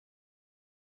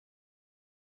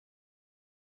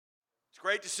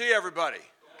Great to see everybody.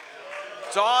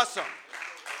 It's awesome.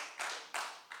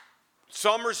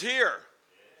 Summer's here.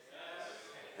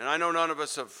 And I know none of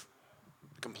us have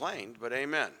complained, but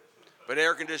amen. But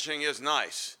air conditioning is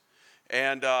nice.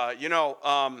 And,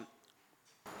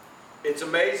 it's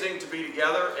amazing to be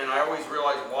together, and I always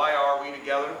realize, why are we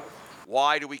together?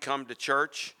 Why do we come to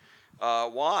church?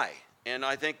 Why? And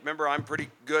I think, remember, I'm pretty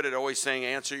good at always saying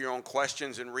answer your own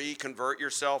questions and reconvert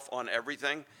yourself on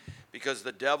everything, because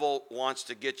the devil wants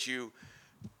to get you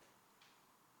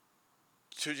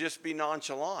to just be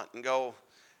nonchalant and go,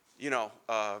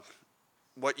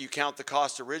 what you count the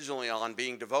cost originally on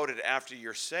being devoted after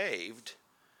you're saved.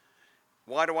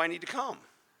 Why do I need to come?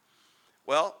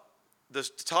 Well, the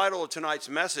title of tonight's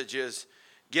message is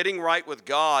Getting Right with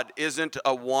God Isn't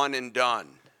a One and Done.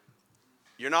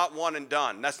 You're not one and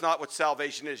done. That's not what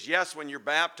salvation is. Yes, when you're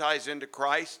baptized into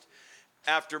Christ,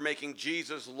 after making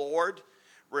Jesus Lord,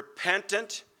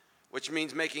 repentant, which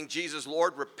means making Jesus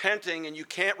Lord, repenting, and you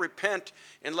can't repent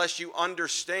unless you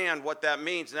understand what that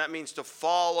means. And that means to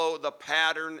follow the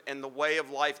pattern and the way of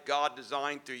life God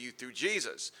designed through you through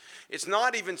Jesus. It's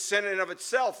not even sin in and of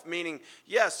itself, meaning,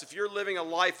 yes, if you're living a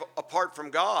life apart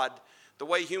from God, the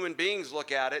way human beings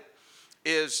look at it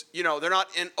is, they're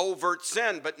not in overt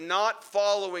sin, but not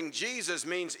following Jesus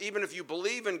means even if you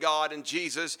believe in God and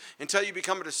Jesus, until you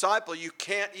become a disciple, you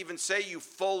can't even say you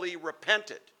fully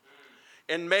repented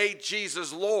and made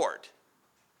Jesus Lord.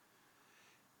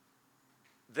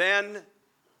 Then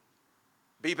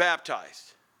be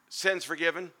baptized. Sins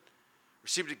forgiven.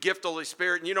 Receive the gift of the Holy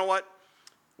Spirit. And you know what?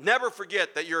 Never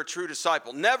forget that you're a true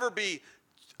disciple. Never be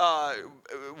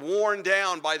worn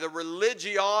down by the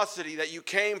religiosity that you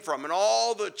came from and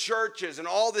all the churches and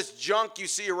all this junk you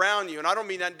see around you. And I don't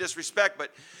mean that in disrespect,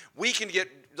 but we can get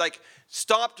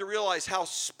stop to realize how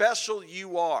special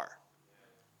you are.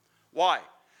 Why?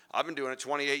 I've been doing it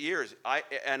 28 years.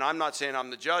 And I'm not saying I'm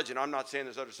the judge, and I'm not saying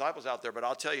there's other disciples out there, but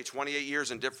I'll tell you, 28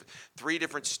 years in three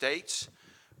different states,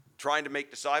 trying to make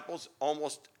disciples,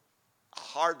 almost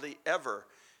hardly ever.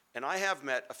 And I have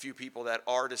met a few people that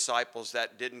are disciples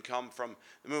that didn't come from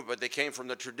the movement, but they came from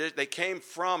the tradition. They came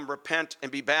from repent and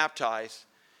be baptized,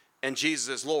 and Jesus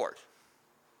is Lord.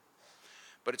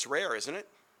 But it's rare, isn't it?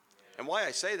 And why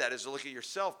I say that is to look at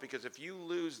yourself, because if you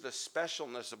lose the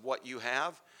specialness of what you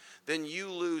have, then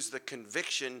you lose the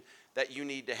conviction that you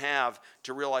need to have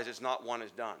to realize it's not one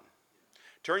is done.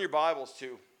 Turn your Bibles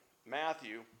to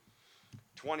Matthew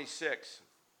 26,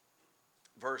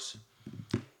 verse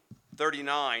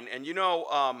 39.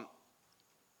 And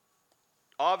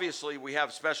obviously we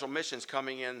have special missions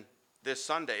coming in this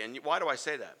Sunday. And why do I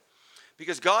say that?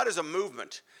 Because God is a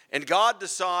movement, and God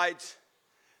decides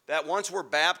that once we're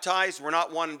baptized, we're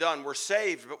not one and done. We're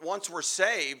saved, but once we're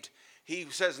saved, He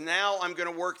says, now I'm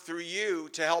going to work through you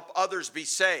to help others be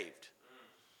saved.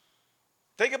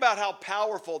 Think about how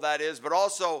powerful that is, but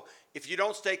also, if you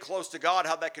don't stay close to God,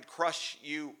 how that could crush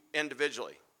you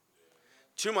individually.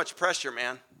 Too much pressure,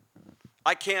 man.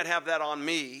 I can't have that on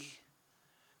me.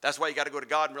 That's why you got to go to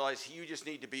God and realize you just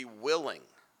need to be willing.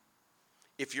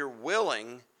 If you're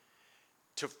willing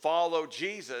to follow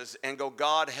Jesus and go,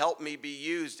 God, help me be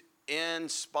used in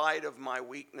spite of my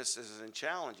weaknesses and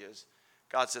challenges,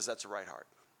 God says that's the right heart.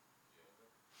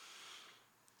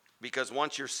 Because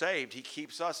once you're saved, He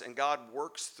keeps us, and God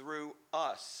works through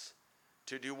us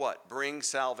to do what? Bring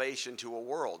salvation to a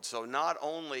world. So not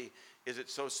only is it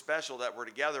so special that we're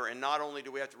together, and not only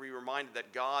do we have to be reminded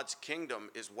that God's kingdom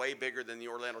is way bigger than the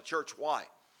Orlando church. Why?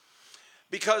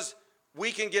 Because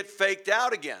we can get faked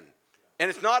out again. And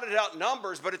it's not about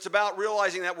numbers, but it's about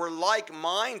realizing that we're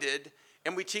like-minded,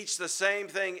 and we teach the same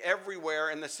thing everywhere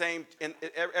in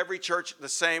every church the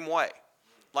same way.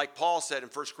 Like Paul said in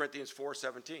 1 Corinthians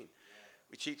 4:17.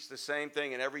 We teach the same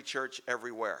thing in every church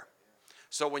everywhere.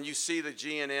 So when you see the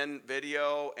GNN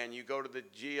video and you go to the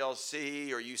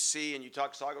GLC, or you see and you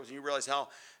talk to Sagos and you realize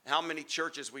how many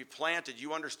churches we've planted,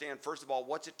 you understand, first of all,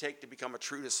 what's it take to become a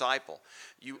true disciple.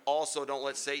 You also don't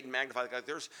let Satan magnify the God.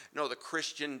 The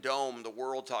Christian dome the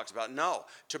world talks about. No,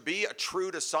 to be a true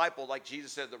disciple, like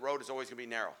Jesus said, the road is always going to be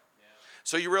narrow. Yeah.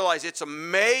 So you realize it's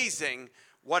amazing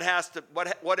what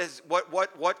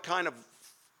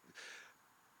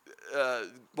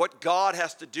God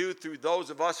has to do through those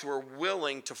of us who are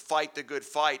willing to fight the good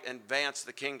fight and advance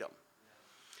the kingdom.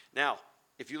 Now,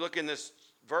 if you look in this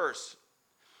verse,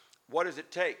 what does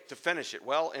it take to finish it?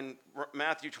 Well, in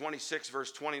Matthew 26,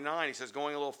 verse 29, he says,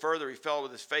 going a little further, he fell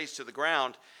with his face to the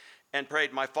ground and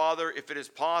prayed, my Father, if it is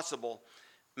possible,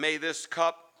 may this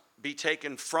cup be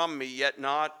taken from me, yet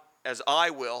not as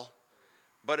I will,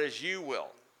 but as you will.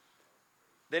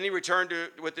 Then he returned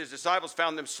with his disciples,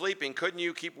 found them sleeping. Couldn't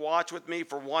you keep watch with me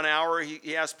for 1 hour?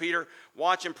 He asked Peter,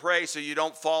 watch and pray so you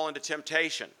don't fall into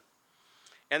temptation.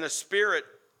 And the spirit,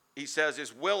 he says,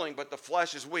 is willing, but the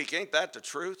flesh is weak. Ain't that the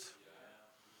truth?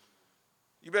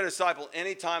 You've been a disciple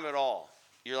any time at all.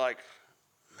 You're like,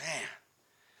 man,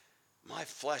 my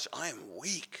flesh, I am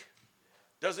weak.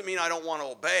 Doesn't mean I don't want to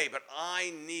obey, but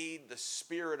I need the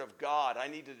Spirit of God. I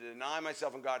need to deny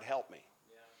myself, and God help me.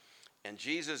 And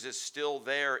Jesus is still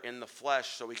there in the flesh,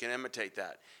 so we can imitate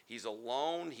that. He's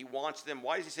alone. He wants them.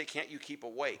 Why does he say, can't you keep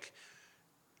awake?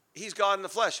 He's God in the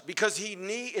flesh because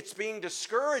it's being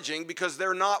discouraging because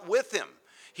they're not with him.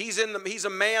 He's a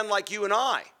man like you and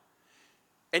I.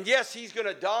 And yes, he's going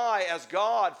to die as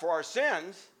God for our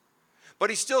sins, but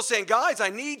he's still saying, guys, I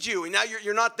need you. And now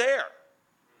you're not there.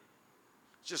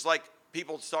 It's just like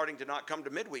people starting to not come to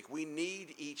midweek. We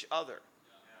need each other.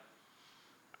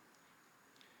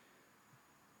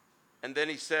 And then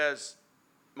he says,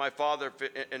 my Father,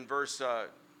 in verse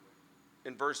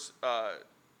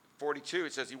 42,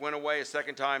 it says, he went away a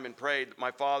second time and prayed,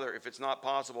 my Father, if it's not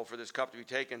possible for this cup to be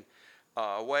taken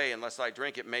away unless I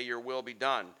drink it, may your will be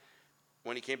done.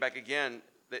 When he came back again,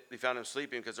 they found him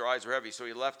sleeping because their eyes were heavy. So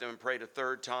he left them and prayed a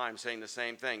third time, saying the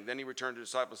same thing. Then he returned to the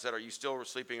disciples and said, are you still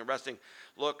sleeping and resting?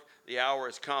 Look, the hour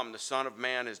has come. The Son of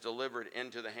Man is delivered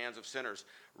into the hands of sinners.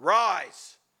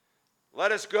 Rise,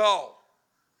 let us go.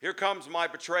 Here comes my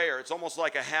betrayer. It's almost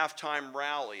like a halftime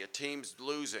rally. A team's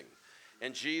losing,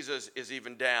 and Jesus is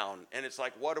even down. And it's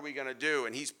like, what are we going to do?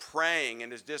 And he's praying,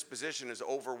 and his disposition is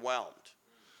overwhelmed.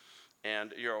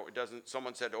 And, it doesn't,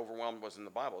 someone said overwhelmed was in the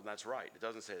Bible, and that's right. It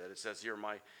doesn't say that. It says here,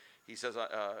 he says,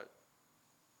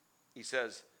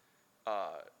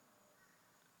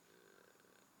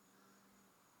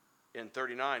 in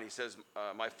 39, he says,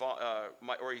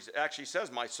 he actually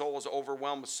says, my soul is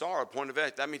overwhelmed with sorrow. Point of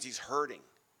it, that means he's hurting.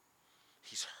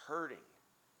 He's hurting.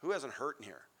 Who hasn't hurt in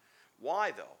here?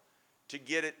 Why, though? To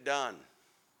get it done.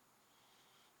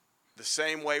 The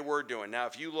same way we're doing. Now,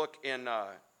 if you look in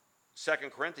 2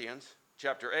 Corinthians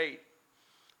chapter 8,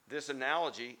 this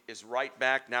analogy is right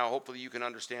back now. Hopefully you can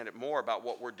understand it more about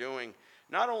what we're doing,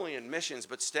 not only in missions,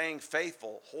 but staying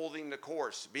faithful, holding the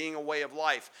course, being a way of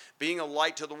life, being a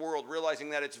light to the world, realizing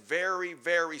that it's very,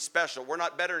 very special. We're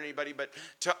not better than anybody, but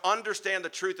to understand the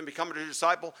truth and become a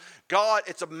disciple, God,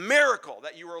 it's a miracle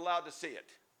that you were allowed to see it.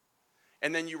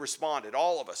 And then you responded,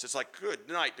 all of us. It's like, good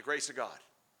night, the grace of God.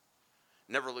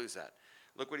 Never lose that.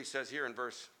 Look what he says here in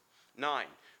verse 9.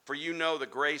 For you know the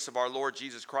grace of our Lord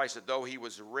Jesus Christ, that though he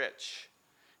was rich,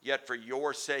 yet for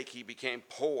your sake he became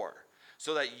poor,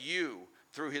 so that you,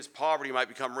 through his poverty, might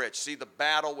become rich. See, the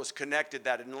battle was connected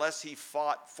that unless he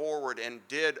fought forward and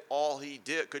did all he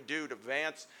could do to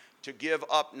advance, to give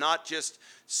up not just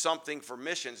something for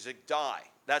missions, to die.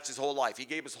 That's his whole life. He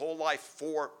gave his whole life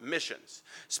for missions.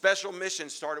 Special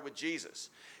missions started with Jesus.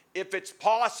 If it's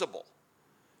possible,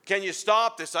 can you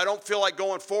stop this? I don't feel like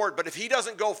going forward. But if he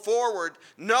doesn't go forward,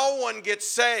 no one gets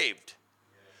saved.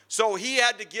 So he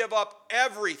had to give up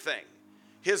everything.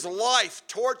 His life,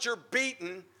 torture,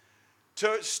 beaten,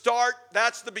 to start.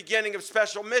 That's the beginning of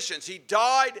special missions. He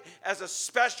died as a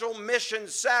special mission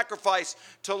sacrifice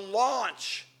to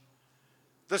launch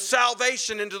the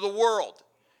salvation into the world.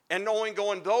 And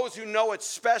going, those who know it's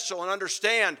special and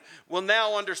understand will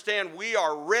now understand we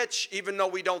are rich even though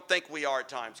we don't think we are at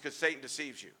times because Satan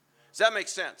deceives you. Does that make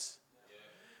sense? Yeah.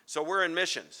 So we're in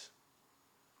missions.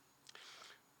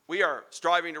 We are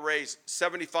striving to raise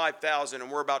 $75,000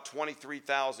 and we're about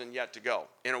 $23,000 yet to go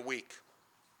in a week.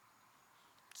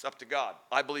 It's up to God.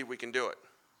 I believe we can do it.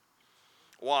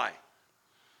 Why?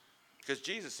 Because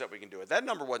Jesus said we can do it. That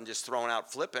number wasn't just thrown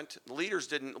out flippant.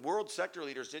 World sector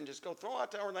leaders didn't just go throw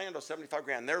out to Orlando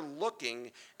 $75,000. They're looking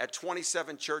at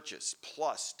 27 churches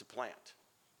plus to plant.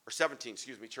 Or 17,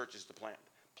 churches to plant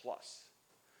plus.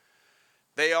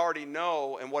 They already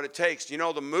know and what it takes. The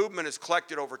movement has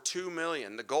collected over 2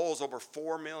 million. The goal is over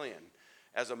 4 million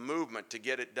as a movement to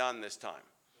get it done this time.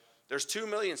 There's 2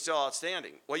 million still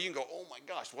outstanding. Well, you can go, oh my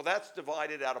gosh. Well, that's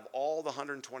divided out of all the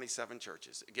 127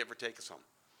 churches, give or take some.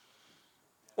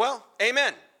 Well,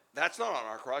 amen. That's not on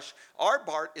our crush. Our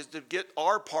part is to get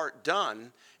our part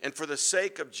done. And for the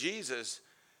sake of Jesus,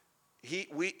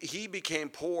 he became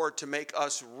poor to make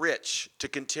us rich, to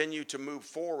continue to move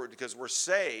forward because we're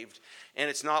saved and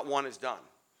it's not one is done.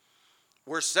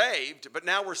 We're saved, but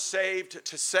now we're saved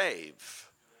to save.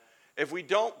 If we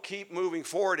don't keep moving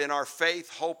forward in our faith,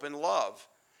 hope, and love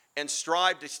and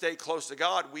strive to stay close to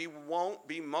God, we won't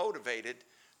be motivated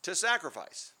to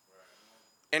sacrifice.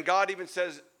 And God even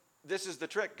says, this is the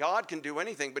trick. God can do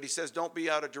anything, but he says don't be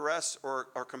out of duress or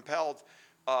compelled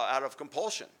out of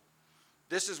compulsion.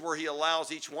 this is where he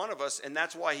allows each one of us, and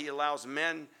that's why he allows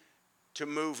men to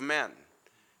move men.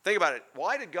 Think about it.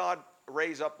 Why did God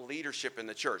raise up leadership in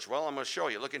the church? Well, I'm going to show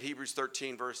you. Look at Hebrews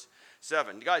 13, verse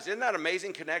 7. Guys, isn't that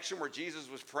amazing connection where Jesus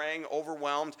was praying,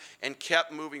 overwhelmed, and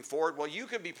kept moving forward? Well, you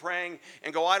could be praying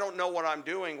and go, I don't know what I'm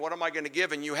doing. What am I going to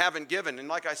give? And you haven't given. And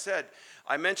like I said,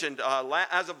 I mentioned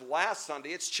as of last Sunday,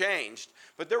 it's changed.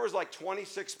 But there was like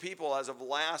 26 people as of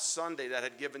last Sunday that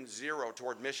had given zero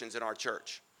toward missions in our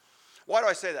church. Why do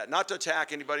I say that? Not to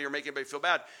attack anybody or make anybody feel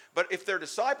bad, but if they're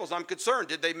disciples, I'm concerned.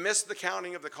 Did they miss the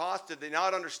counting of the cost? Did they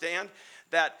not understand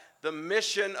that the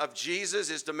mission of Jesus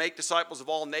is to make disciples of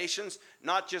all nations,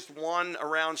 not just one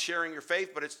around sharing your faith,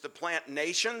 but it's to plant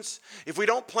nations? If we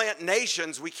don't plant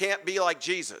nations, we can't be like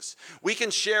Jesus. We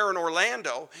can share in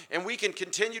Orlando, and we can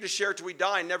continue to share till we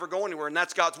die and never go anywhere, and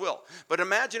that's God's will. But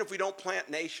imagine if we don't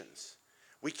plant nations.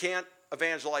 We can't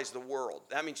evangelize the world.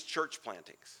 That means church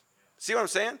plantings. See what I'm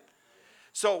saying?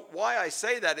 So why I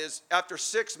say that is, after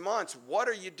 6 months, what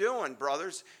are you doing,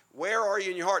 brothers? Where are you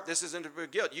in your heart? This isn't a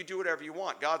big deal. You do whatever you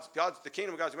want. God's the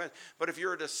kingdom of God's command. But if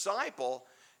you're a disciple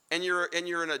and you're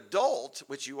an adult,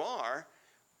 which you are,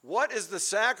 what is the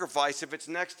sacrifice if it's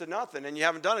next to nothing and you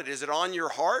haven't done it? Is it on your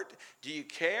heart? Do you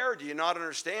care? Do you not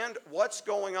understand what's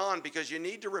going on? Because you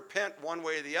need to repent one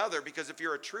way or the other. Because if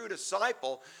you're a true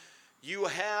disciple, you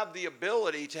have the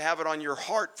ability to have it on your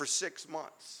heart for 6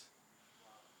 months.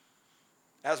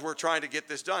 As we're trying to get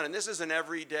this done. And this is an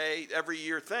every day, every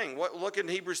year thing. Look in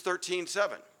Hebrews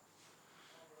 13:7.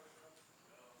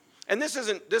 And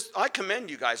I commend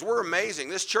you guys. We're amazing.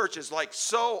 This church is like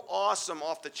so awesome,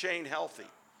 off the chain healthy.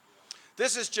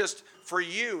 This is just for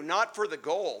you, not for the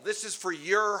goal. This is for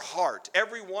your heart.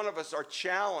 Every one of us are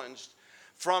challenged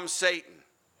from Satan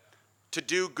to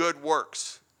do good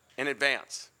works in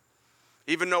advance.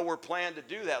 Even though we're planned to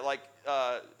do that, like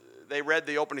they read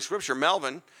the opening scripture.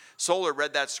 Melvin Solar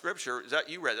read that scripture. Is that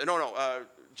you read it? No.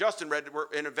 Justin read it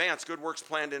in advance. Good works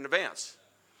planned in advance.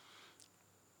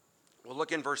 Well,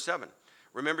 look in verse 7.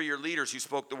 Remember your leaders who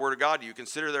spoke the word of God to you.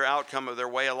 Consider their outcome of their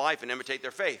way of life and imitate their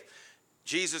faith.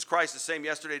 Jesus Christ the same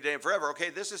yesterday, today, and forever.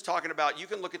 Okay, this is talking about, you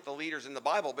can look at the leaders in the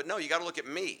Bible, but no, you got to look at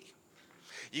me.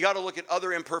 You got to look at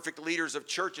other imperfect leaders of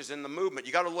churches in the movement.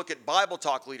 You got to look at Bible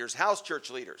talk leaders, house church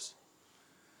leaders.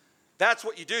 That's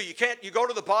what you do. You go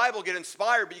to the Bible, get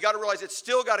inspired, but you got to realize it's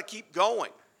still got to keep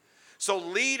going. So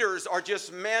leaders are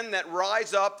just men that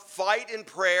rise up, fight in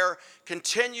prayer,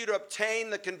 continue to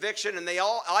obtain the conviction, and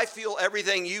I feel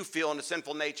everything you feel in the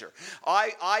sinful nature.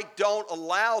 I don't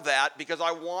allow that because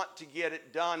I want to get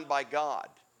it done by God.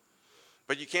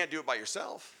 But you can't do it by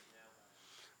yourself.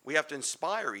 We have to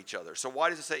inspire each other. So why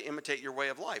does it say imitate your way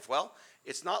of life? Well,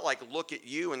 it's not like look at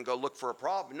you and go look for a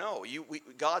problem. No,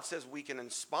 God says we can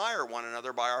inspire one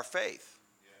another by our faith.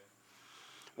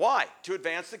 Why? To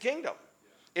advance the kingdom.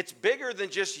 It's bigger than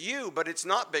just you, but it's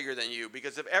not bigger than you,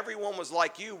 because if everyone was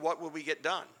like you, what would we get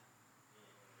done?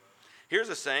 Here's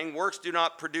a saying, works do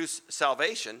not produce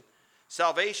salvation.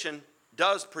 Salvation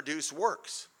does produce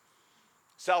works.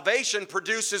 Salvation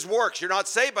produces works. You're not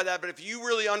saved by that, but if you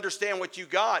really understand what you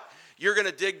got, you're going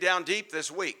to dig down deep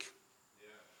this week.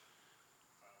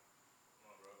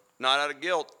 Not out of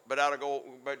guilt, but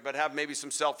but have maybe some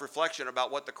self-reflection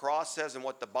about what the cross says and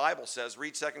what the Bible says.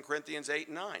 Read 2 Corinthians 8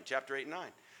 and 9, chapter 8 and 9.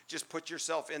 Just put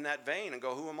yourself in that vein and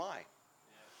go, who am I? Yeah.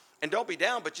 And don't be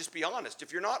down, but just be honest.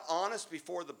 If you're not honest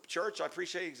before the church, I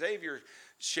appreciate Xavier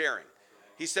sharing.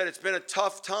 He said it's been a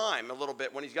tough time a little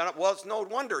bit when he's got up. Well, it's no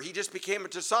wonder. He just became a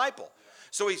disciple.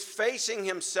 So he's facing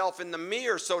himself in the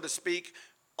mirror, so to speak.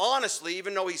 Honestly,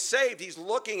 even though he's saved, he's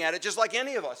looking at it just like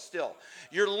any of us still.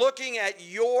 You're looking at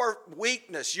your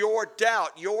weakness, your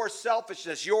doubt, your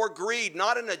selfishness, your greed,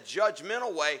 not in a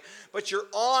judgmental way, but you're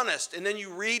honest. And then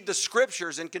you read the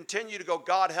scriptures and continue to go,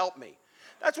 God, help me.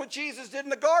 That's what Jesus did in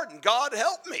the garden. God,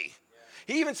 help me.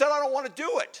 He even said, I don't want to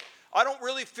do it. I don't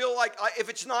really feel like, if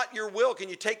it's not your will, can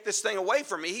you take this thing away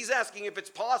from me? He's asking if it's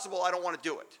possible, I don't want to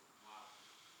do it.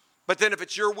 But then if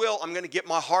it's your will, I'm going to get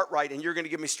my heart right, and you're going to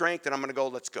give me strength, and I'm going to go,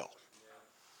 let's go.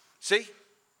 See?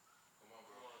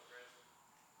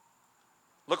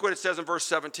 Look what it says in verse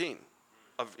 17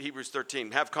 of Hebrews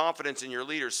 13. Have confidence in your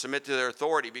leaders, submit to their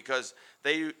authority, because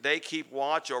they keep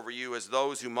watch over you as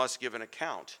those who must give an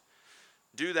account.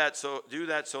 Do that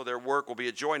so their work will be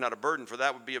a joy, not a burden, for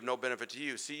that would be of no benefit to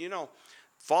you. See,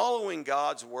 following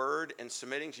God's word and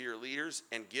submitting to your leaders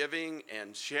and giving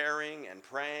and sharing and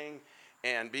praying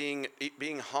and being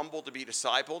humble to be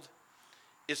discipled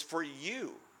is for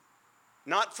you,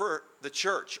 not for the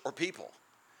church or people.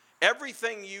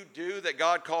 Everything you do that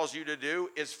God calls you to do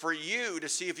is for you to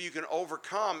see if you can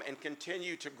overcome and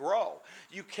continue to grow.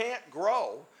 You can't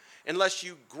grow unless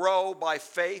you grow by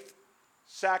faith,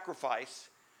 sacrifice,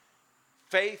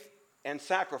 faith and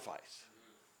sacrifice.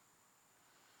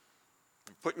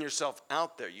 You're putting yourself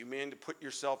out there. You mean to put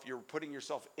yourself, you're putting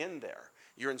yourself in there.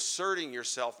 You're inserting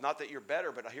yourself, not that you're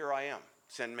better, but here I am,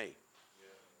 send me.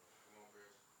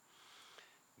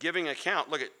 Giving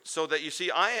account, look at, so that you see,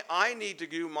 I need to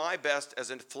do my best as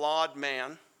a flawed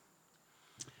man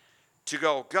to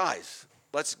go, guys,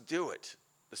 let's do it.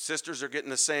 The sisters are getting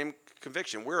the same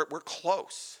conviction. We're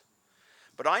close.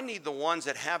 But I need the ones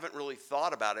that haven't really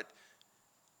thought about it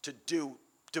to do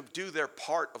their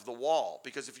part of the wall.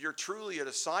 Because if you're truly a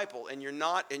disciple and you're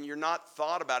not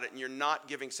thought about it and you're not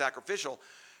giving sacrificial,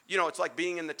 you know, it's like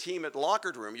being in the team at the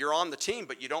locker room. You're on the team,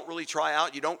 but you don't really try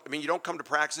out. You don't come to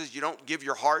practices. You don't give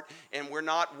your heart, and we're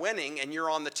not winning, and you're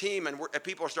on the team, and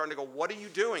people are starting to go, what are you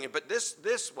doing? But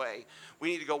this way, we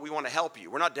need to go, we want to help you.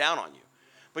 We're not down on you.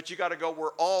 But you got to go,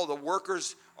 the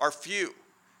workers are few.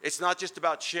 It's not just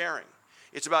about sharing.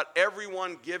 It's about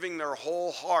everyone giving their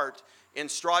whole heart and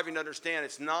striving to understand.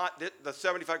 It's not, the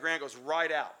 75 grand goes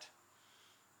right out.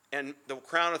 And the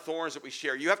crown of thorns that we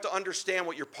share. You have to understand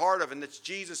what you're part of, and that's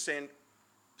Jesus saying,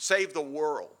 save the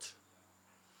world.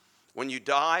 When you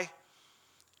die,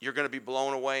 you're going to be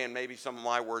blown away, and maybe some of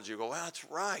my words, you go, well, that's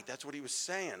right. That's what he was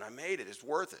saying. I made it. It's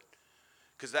worth it.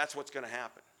 Because that's what's going to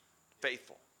happen.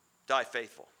 Faithful. Die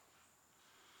faithful.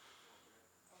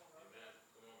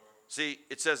 See,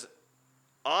 it says,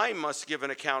 I must give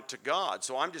an account to God,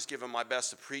 so I'm just giving my best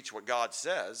to preach what God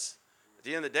says. At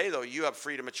the end of the day, though, you have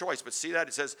freedom of choice. But see that?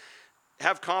 It says,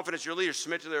 have confidence in your leaders,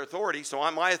 submit to their authority. So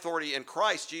I'm my authority in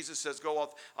Christ. Jesus says, go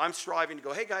off. I'm striving to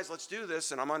go, hey, guys, let's do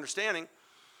this, and I'm understanding.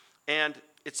 And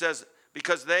it says,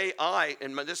 because I,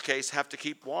 in this case, have to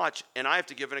keep watch, and I have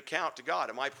to give an account to God.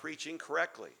 Am I preaching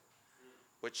correctly?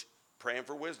 Which, praying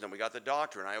for wisdom. We got the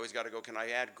doctrine. I always got to go, can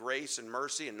I add grace and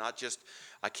mercy and not just,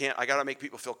 I got to make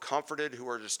people feel comforted who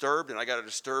are disturbed, and I got to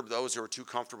disturb those who are too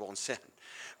comfortable in sin.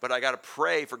 But I got to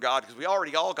pray for God, because we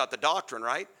already all got the doctrine,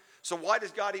 right? So why does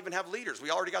God even have leaders?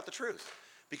 We already got the truth.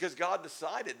 Because God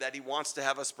decided that he wants to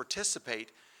have us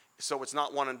participate, so it's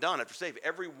not one and done. After save,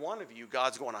 every one of you,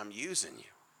 God's going, I'm using you.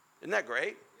 Isn't that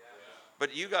great? Yeah.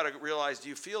 But you got to realize, do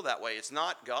you feel that way? It's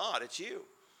not God, it's you.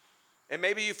 And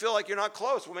maybe you feel like you're not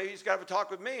close. Well, maybe you just got to have a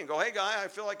talk with me and go, hey, guy, I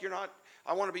feel like you're not,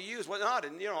 I want to be used, whatnot.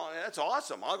 And, you know, that's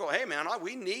awesome. I'll go, hey, man,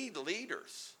 we need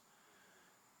leaders.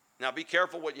 Now, be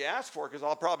careful what you ask for, because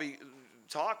I'll probably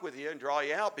talk with you and draw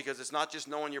you out, because it's not just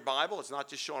knowing your Bible. It's not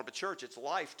just showing up at church. It's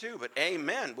life, too. But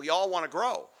amen. We all want to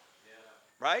grow. Yeah.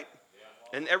 Right?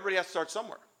 Yeah. And everybody has to start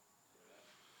somewhere.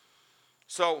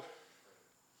 So,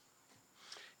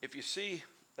 if you see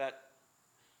that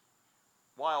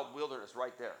wild wilderness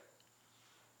right there,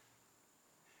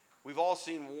 we've all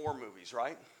seen war movies,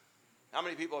 right? How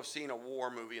many people have seen a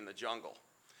war movie in the jungle?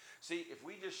 See, if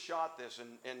we just shot this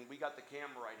and we got the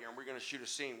camera right here and we're going to shoot a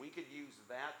scene, we could use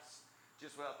that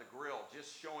just without the grill,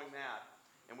 just showing that.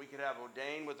 And we could have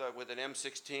O'Dane with an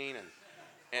M16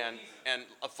 and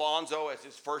Alfonso as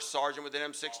his first sergeant with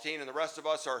an M16, and the rest of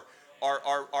us are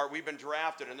we've been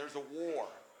drafted, and there's a war.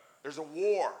 There's a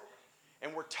war.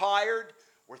 And we're tired.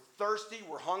 We're thirsty,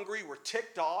 we're hungry, we're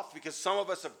ticked off because some of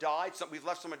us have died, we've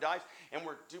left someone died, and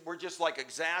we're just like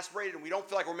exasperated, and we don't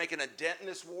feel like we're making a dent in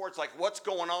this war. It's like, what's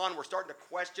going on? We're starting to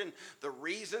question the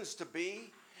reasons to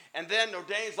be. And then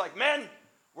O'Dane's like, men,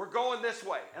 we're going this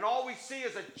way. And all we see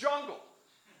is a jungle.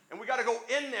 And we got to go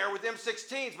in there with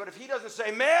M16s. But if he doesn't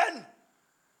say, men,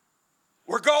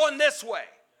 we're going this way,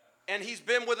 and he's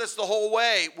been with us the whole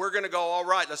way, we're going to go, all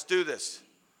right, let's do this.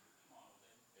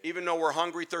 Even though we're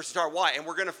hungry, thirsty, tired. Why? And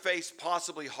we're going to face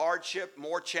possibly hardship,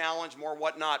 more challenge, more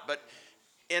whatnot. But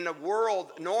in a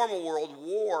world, normal world,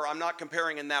 war, I'm not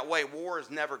comparing in that way. War is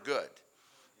never good.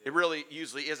 It really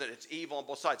usually isn't. It's evil on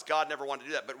both sides. God never wanted to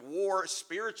do that. But war,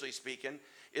 spiritually speaking,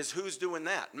 is who's doing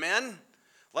that? Men,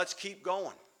 let's keep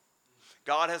going.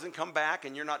 God hasn't come back,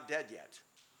 and you're not dead yet.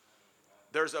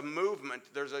 There's a movement,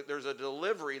 there's a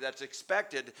delivery that's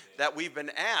expected that we've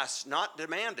been asked, not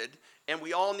demanded, and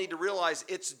we all need to realize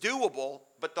it's doable,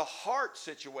 but the heart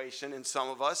situation in some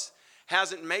of us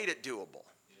hasn't made it doable.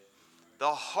 The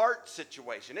heart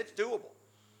situation, it's doable.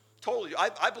 Totally,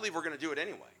 I believe we're going to do it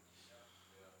anyway.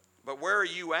 But where are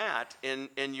you at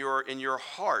in your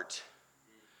heart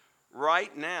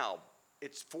right now?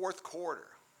 It's fourth quarter.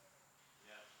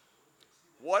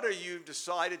 What are you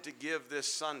decided to give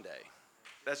this Sunday?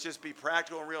 Let's just be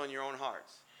practical and real in your own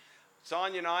hearts.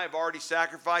 Sonia and I have already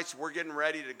sacrificed. We're getting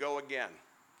ready to go again.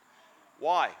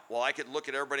 Why? Well, I could look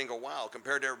at everybody and go, wow,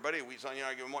 compared to everybody, Sonia and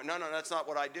I give more. No, that's not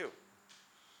what I do.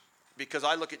 Because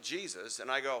I look at Jesus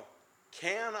and I go,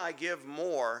 Can I give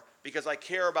more because I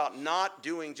care about not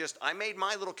doing just, I made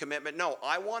my little commitment. No,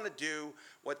 I want to do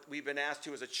what we've been asked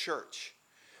to as a church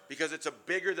because it's a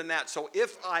bigger than that. So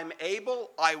if I'm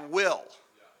able, I will.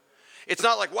 It's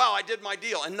not like, wow, I did my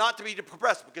deal. And not to be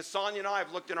depressed, because Sonia and I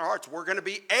have looked in our hearts. We're going to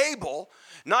be able,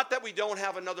 not that we don't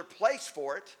have another place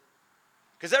for it.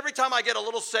 Because every time I get a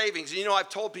little savings, and I've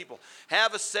told people,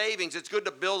 have a savings. It's good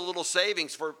to build a little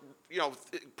savings for,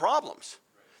 problems.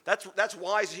 That's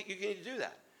wise. You need to do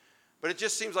that. But it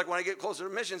just seems like when I get closer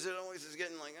to missions, it always is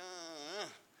getting like,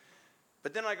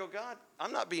 But then I go, God,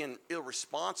 I'm not being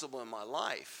irresponsible in my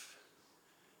life.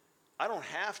 I don't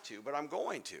have to, but I'm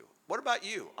going to. What about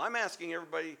you? I'm asking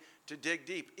everybody to dig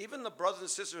deep. Even the brothers and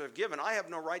sisters who have given, I have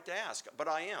no right to ask, but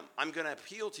I am. I'm going to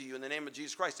appeal to you in the name of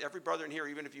Jesus Christ. Every brother in here,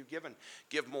 even if you've given,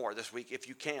 give more this week if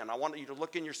you can. I want you to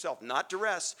look in yourself, not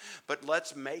duress, but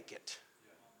let's make it.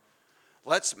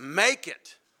 Let's make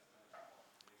it.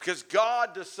 Because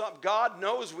God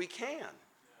knows we can.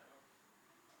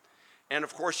 And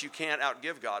of course, you can't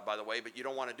outgive God, by the way, but you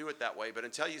don't want to do it that way. But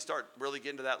until you start really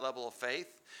getting to that level of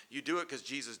faith, you do it because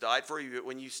Jesus died for you.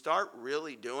 When you start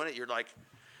really doing it,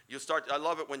 I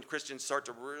love it when Christians start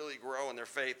to really grow in their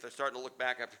faith. They're starting to look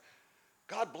back after,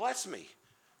 God bless me.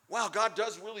 Wow, God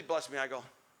does really bless me. I go,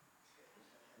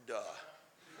 duh.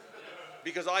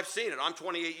 Because I've seen it. I'm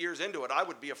 28 years into it. I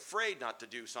would be afraid not to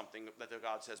do something that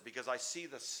God says because I see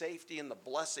the safety and the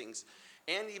blessings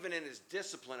and even in his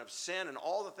discipline of sin and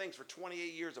all the things for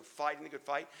 28 years of fighting the good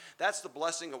fight. That's the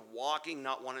blessing of walking,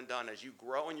 not one and done. As you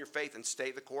grow in your faith and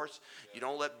stay the course, you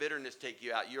don't let bitterness take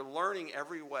you out. You're learning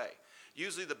every way.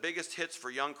 Usually the biggest hits for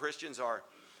young Christians are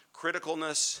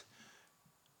criticalness,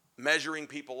 measuring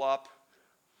people up,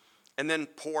 and then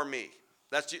poor me.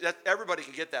 That everybody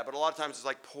can get that, but a lot of times it's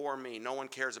like, poor me. No one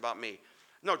cares about me.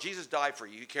 No, Jesus died for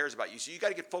you. He cares about you. So you got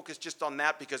to get focused just on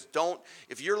that because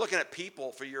if you're looking at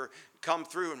people for your come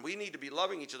through, and we need to be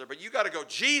loving each other, but you got to go,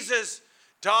 Jesus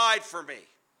died for me.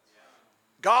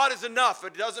 God is enough.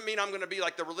 It doesn't mean I'm going to be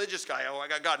like the religious guy. Oh, I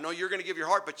got God. No, you're going to give your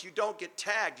heart, but you don't get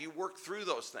tagged. You work through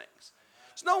those things.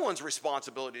 It's no one's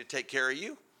responsibility to take care of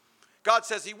you. God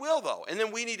says he will, though. And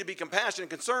then we need to be compassionate and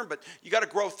concerned, but you got to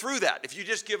grow through that. If you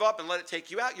just give up and let it take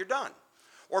you out, you're done.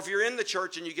 Or if you're in the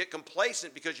church and you get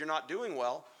complacent because you're not doing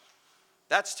well,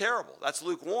 that's terrible. That's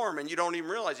lukewarm, and you don't even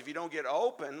realize if you don't get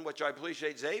open, which I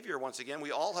appreciate Xavier once again,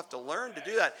 we all have to learn to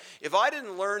do that. If I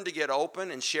didn't learn to get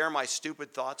open and share my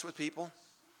stupid thoughts with people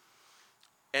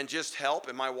and just help,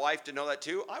 and my wife to know that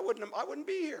too, I wouldn't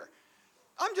be here.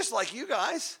 I'm just like you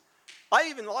guys. I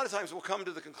even a lot of times will come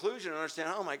to the conclusion and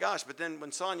understand, oh my gosh, but then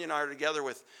when Sonia and I are together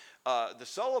with the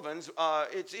Sullivans,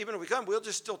 it's even if we come, we'll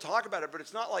just still talk about it, but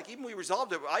it's not like, even we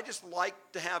resolved it, I just like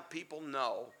to have people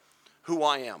know who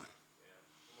I am.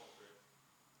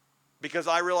 Because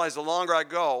I realize the longer I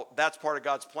go, that's part of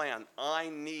God's plan. I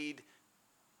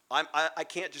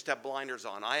can't just have blinders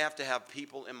on. I have to have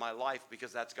people in my life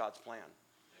because that's God's plan.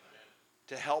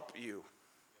 To help you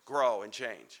grow and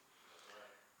change.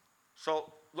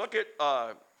 So look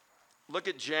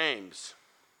at James.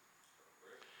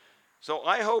 So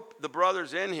I hope the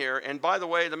brothers in here, and by the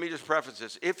way, let me just preface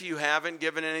this. If you haven't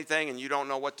given anything and you don't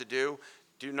know what to do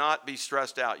not be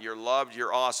stressed out. You're loved,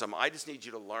 you're awesome. I just need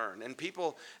you to learn. And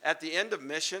people, at the end of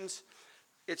missions,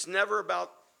 it's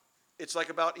like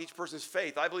about each person's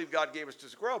faith. I believe God gave us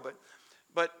to grow,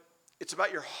 but it's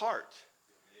about your heart.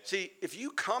 See, if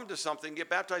you come to something, get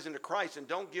baptized into Christ, and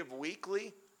don't give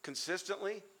weekly,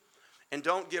 consistently, and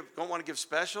don't want to give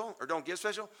special, or don't give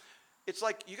special, it's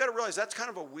like you got to realize that's kind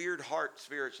of a weird heart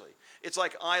spiritually. It's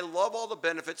like, I love all the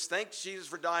benefits. Thanks, Jesus,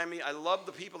 for dying me. I love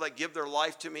the people that give their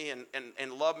life to me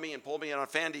and love me and pull me in on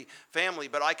a family,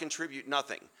 but I contribute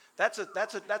nothing. That's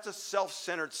a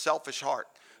self-centered, selfish heart.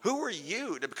 Who are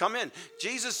you to come in?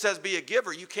 Jesus says be a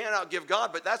giver. You can't outgive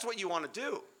God, but that's what you want to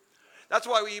do. That's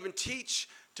why we even teach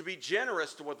to be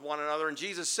generous with one another. And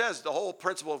Jesus says the whole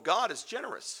principle of God is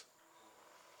generous.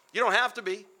 You don't have to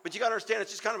be, but you got to understand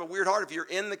it's just kind of a weird heart if you're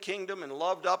in the kingdom and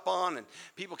loved up on and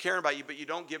people caring about you, but you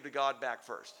don't give to God back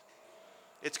first.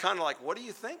 It's kind of like, what are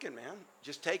you thinking, man?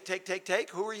 Just take.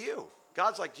 Who are you?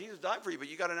 God's like, Jesus died for you, but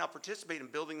you got to now participate in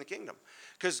building the kingdom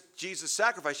because Jesus'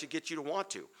 sacrifice should get you to want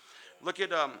to. Look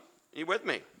at, you with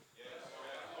me?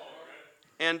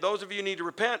 And those of you who need to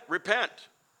repent.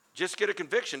 Just get a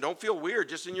conviction. Don't feel weird.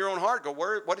 Just in your own heart, go,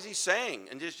 what is he saying?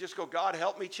 And just go, God,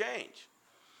 help me change.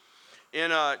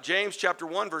 In James chapter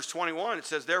 1, verse 21, it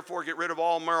says, therefore get rid of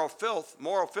all moral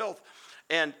filth,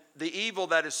 and the evil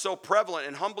that is so prevalent,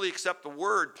 and humbly accept the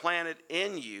word planted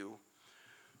in you,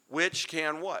 which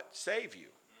can what? Save you.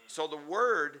 So the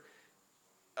word,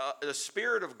 the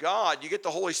Spirit of God, you get the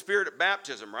Holy Spirit at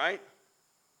baptism, right?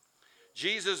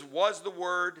 Jesus was the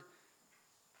Word.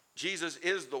 Jesus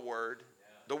is the Word.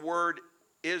 The Word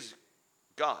is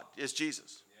God, is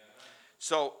Jesus.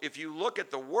 So if you look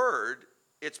at the Word,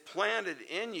 it's planted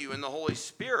in you in the Holy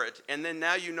Spirit, and then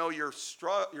now you know you're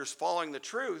following the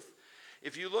truth.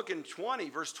 If you look in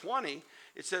verse 20,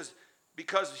 it says,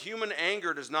 because human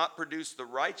anger does not produce the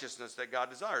righteousness that God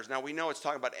desires. Now we know it's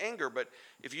talking about anger, but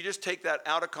if you just take that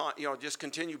out of just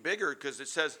continue bigger, because it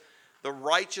says the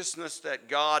righteousness that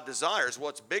God desires. Well,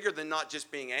 it's bigger than not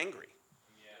just being angry.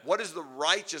 Yeah. What is the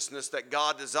righteousness that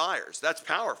God desires? That's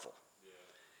powerful. Yeah.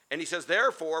 And he says,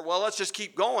 therefore, well, let's just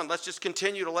keep going. Let's just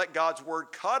continue to let God's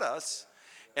word cut us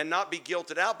and not be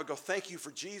guilted out, but go, thank you for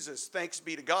Jesus. Thanks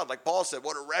be to God. Like Paul said,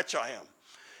 what a wretch I am.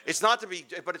 It's not to be,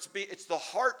 but it's the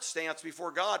heart stance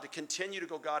before God to continue to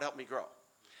go, God, help me grow.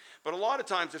 But a lot of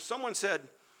times, if someone said,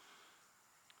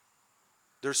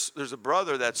 there's a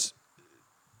brother that's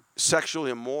sexually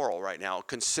immoral right now,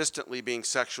 consistently being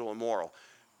sexually immoral,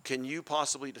 can you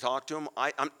possibly talk to him?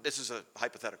 This is a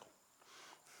hypothetical.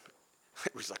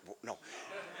 He's like, no.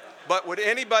 But would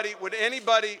anybody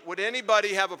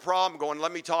have a problem going,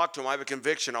 let me talk to him, I have a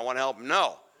conviction, I want to help him?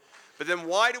 No. But then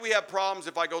why do we have problems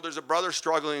if I go, there's a brother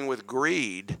struggling with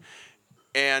greed,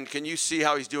 and can you see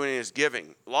how he's doing in his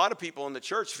giving? A lot of people in the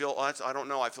church feel, I don't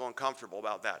know, I feel uncomfortable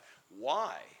about that.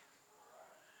 Why?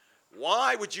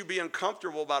 Why would you be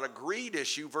uncomfortable about a greed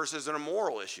issue versus an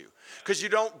immoral issue? Because you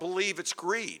don't believe it's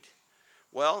greed.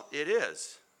 Well, it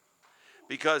is.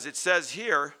 Because it says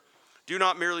here, do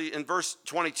not merely, in verse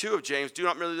 22 of James, do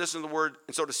not merely listen to the word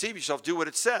and so deceive yourself, do what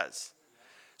it says.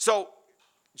 So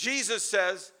Jesus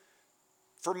says,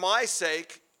 for my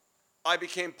sake, I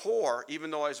became poor, even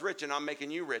though I was rich, and I'm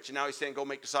making you rich. And now he's saying, go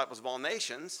make disciples of all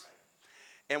nations.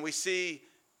 And we see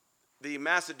the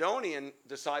Macedonian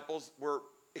disciples were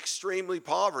extremely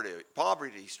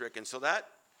poverty-stricken. So that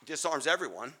disarms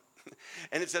everyone.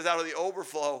 And it says, out of the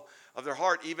overflow of their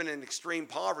heart, even in extreme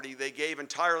poverty, they gave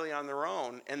entirely on their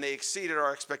own, and they exceeded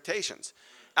our expectations.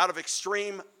 Out of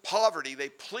extreme poverty, they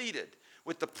pleaded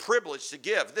with the privilege to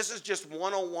give. This is just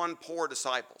 101 poor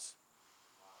disciples.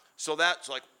 So that's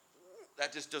like,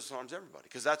 that just disarms everybody,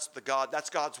 because that's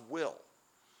God's will.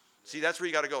 See, that's where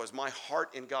you got to go, is my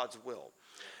heart in God's will.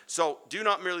 So do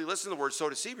not merely listen to the word, so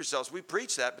deceive yourselves. We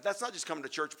preach that, but that's not just coming to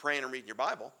church, praying, and reading your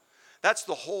Bible. That's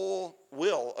the whole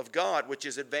will of God, which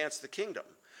is advance the kingdom,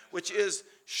 which is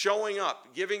showing up,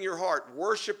 giving your heart,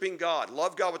 worshiping God.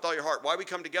 Love God with all your heart. Why we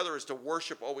come together is to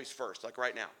worship always first, like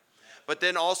right now. But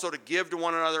then also to give to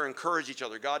one another, encourage each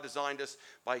other. God designed us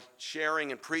by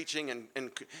sharing and preaching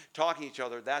and talking to each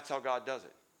other. That's how God does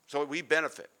it. So we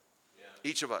benefit,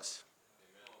 each of us.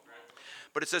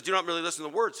 But it says, do not really listen to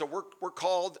the word. So we're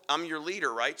called, I'm your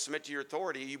leader, right? Submit to your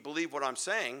authority. You believe what I'm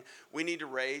saying. We need to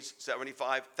raise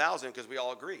 75,000 because we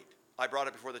all agreed. I brought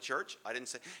it before the church. I didn't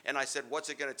say, and I said, what's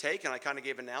it going to take? And I kind of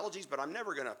gave analogies, but I'm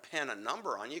never going to pin a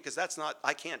number on you because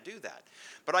I can't do that.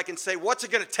 But I can say, what's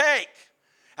it going to take?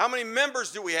 How many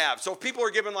members do we have? So if people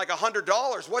are giving like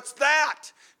 $100, what's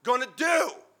that going to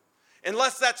do?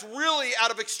 Unless that's really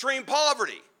out of extreme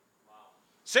poverty. Wow.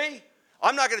 See?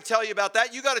 I'm not going to tell you about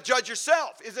that. You got to judge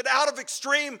yourself. Is it out of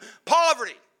extreme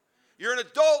poverty? You're an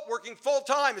adult working full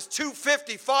time. Is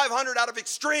 $250, $500 out of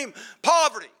extreme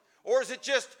poverty? Or is it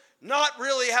just not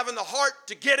really having the heart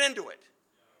to get into it?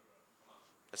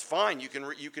 That's fine. You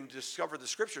can discover the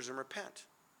scriptures and repent.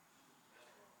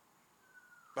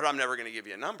 But I'm never going to give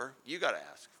you a number. You got to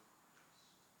ask.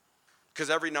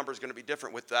 Because every number is going to be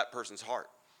different with that person's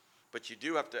heart. But you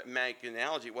do have to make an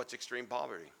analogy. What's extreme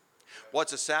poverty?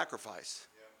 What's a sacrifice?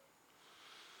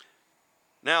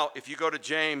 Now, if you go to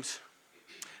James,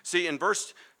 see in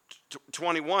verse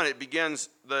 21, it begins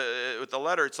with the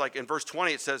letter. It's like in verse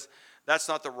 20, it says, that's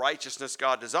not the righteousness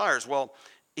God desires. Well,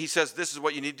 he says, this is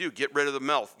what you need to do. Get rid of the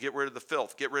mouth. Get rid of the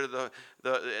filth. Get rid of the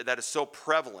that is so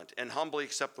prevalent, and humbly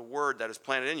accept the word that is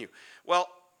planted in you. Well,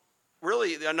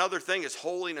 really, another thing is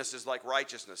holiness is like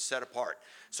righteousness, set apart.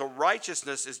 So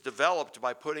righteousness is developed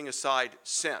by putting aside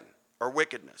sin or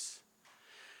wickedness.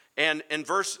 And in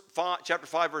chapter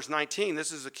 5, verse 19,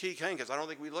 this is a key thing because I don't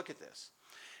think we look at this.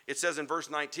 It says in verse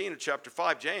 19 of chapter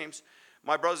 5, James,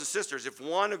 my brothers and sisters, if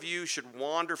one of you should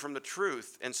wander from the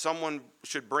truth and someone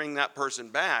should bring that person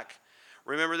back,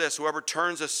 remember this, whoever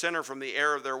turns a sinner from the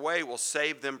error of their way will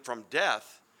save them from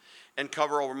death and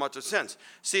cover over much of sins.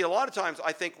 See, a lot of times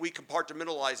I think we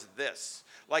compartmentalize this.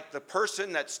 Like the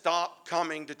person that stopped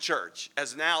coming to church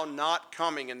is now not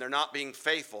coming and they're not being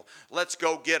faithful. Let's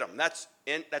go get them. That's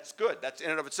good. That's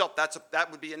in and of itself.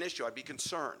 That would be an issue. I'd be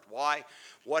concerned. Why?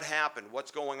 What happened?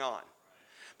 What's going on?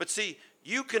 But see,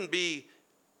 you can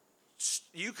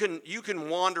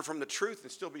wander from the truth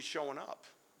and still be showing up.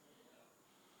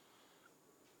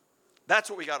 That's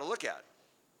what we got to look at.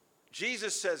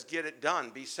 Jesus says, get it done,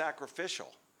 be sacrificial.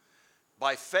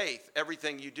 By faith,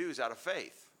 everything you do is out of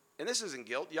faith. And this isn't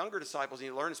guilt. Younger disciples need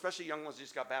to learn, especially young ones who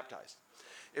just got baptized.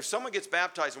 If someone gets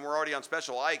baptized and we're already on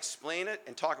special, I explain it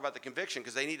and talk about the conviction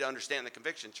because they need to understand the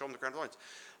conviction. Show them the crown of thorns.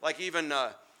 Like even,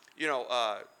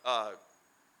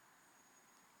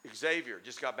 Xavier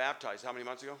just got baptized. How many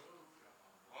months ago?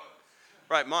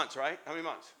 Right, months, right? How many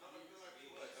months?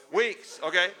 Weeks,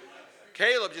 okay.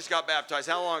 Caleb just got baptized.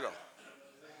 How long ago?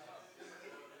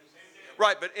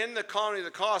 Right, but in the Colony of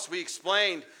the Cost, we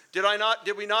explained, did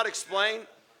we not explain?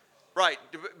 Right,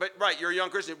 but right, you're a young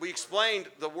Christian. We explained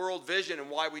the world vision and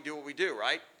why we do what we do,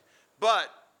 right? But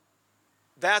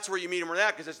that's where you meet them where they're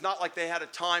at, because it's not like they had a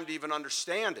time to even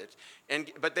understand it.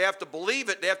 But they have to believe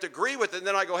it, they have to agree with it, and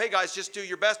then I go, hey guys, just do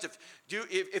your best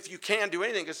if you can do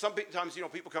anything, because sometimes,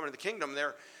 people come into the kingdom,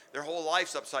 their whole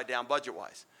life's upside down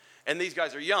budget-wise. And these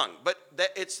guys are young. But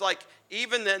it's like,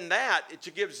 even then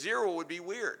to give zero would be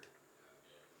weird.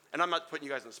 And I'm not putting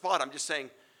you guys on the spot. I'm just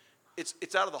saying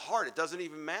it's out of the heart. It doesn't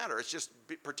even matter. It's just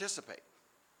participate.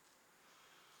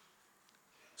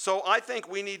 So I think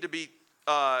we need to be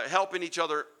helping each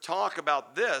other talk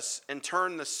about this and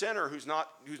turn the sinner who's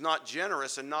not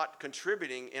generous and not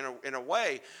contributing in a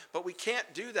way. But we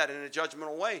can't do that in a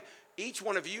judgmental way. Each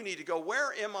one of you need to go,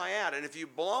 where am I at? And if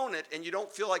you've blown it and you don't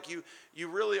feel like you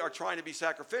really are trying to be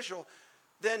sacrificial,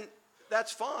 then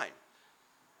that's fine.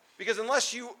 Because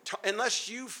unless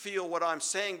you feel what I'm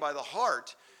saying by the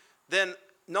heart, then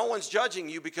no one's judging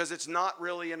you, because it's not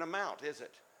really an amount, is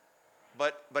it?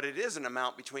 But it is an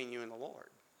amount between you and the Lord.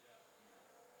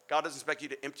 God doesn't expect you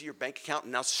to empty your bank account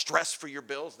and now stress for your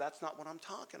bills. That's not what I'm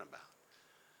talking about.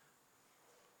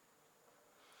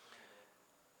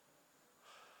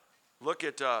 Look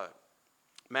at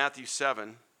Matthew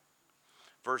 7,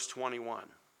 verse 21.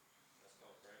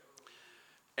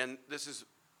 And this is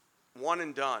one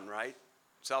and done, right?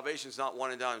 Salvation is not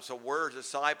one and done. So we're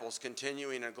disciples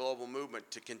continuing a global movement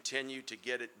to continue to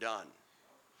get it done,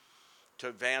 to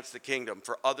advance the kingdom,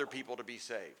 for other people to be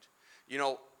saved.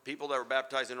 People that were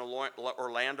baptized in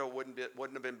Orlando wouldn't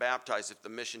have been baptized if the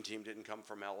mission team didn't come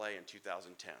from LA in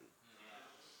 2010.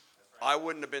 I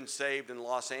wouldn't have been saved in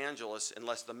Los Angeles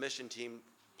unless the mission team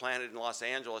planted in Los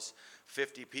Angeles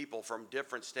 50 people from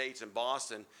different states in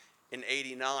Boston. In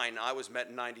 89, I was met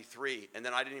in 93, and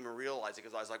then I didn't even realize it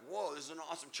because I was like, whoa, this is an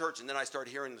awesome church. And then I started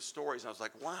hearing the stories, and I was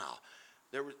like, wow,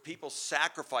 there were people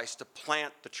sacrificed to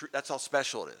plant the truth. That's how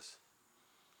special it is.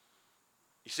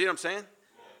 You see what I'm saying?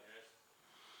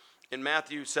 In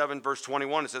Matthew 7, verse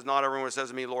 21, it says, not everyone who says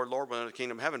to me, Lord, Lord, will enter the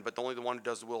kingdom of heaven, but only the one who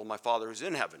does the will of my Father who's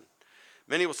in heaven.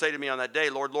 Many will say to me on that day,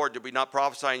 Lord, Lord, did we not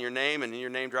prophesy in your name, and in your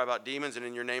name drive out demons, and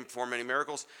in your name perform many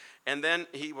miracles? And then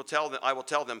I will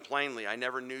tell them plainly, I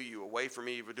never knew you. Away from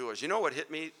me, evildoers. You know what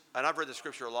hit me? And I've read the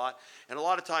scripture a lot. And a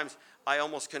lot of times I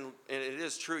almost can, and it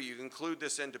is true, you include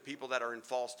this into people that are in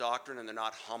false doctrine and they're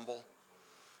not humble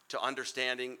to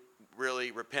understanding,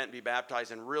 really repent and be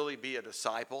baptized and really be a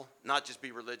disciple, not just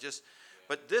be religious.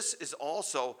 But this is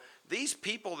also, these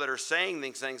people that are saying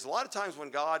these things, a lot of times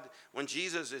when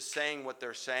Jesus is saying what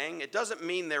they're saying, it doesn't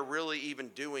mean they're really even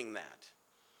doing that.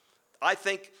 I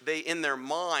think they, in their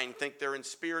mind, think they're in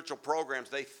spiritual programs.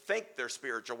 They think they're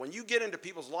spiritual. When you get into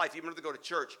people's life, even if they go to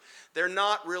church, they're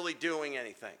not really doing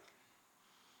anything.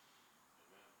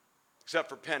 Except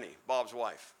for Penny, Bob's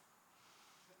wife.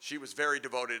 She was very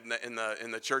devoted in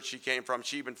the church she came from.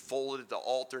 She even folded the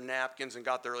altar napkins and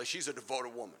got there early. She's a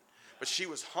devoted woman. But she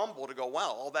was humble to go, wow,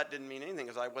 all that didn't mean anything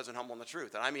because I wasn't humble in the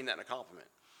truth. And I mean that in a compliment.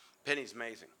 Penny's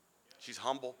amazing. She's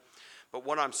humble. But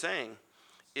what I'm saying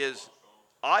is,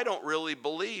 I don't really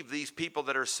believe these people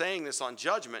that are saying this on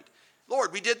judgment,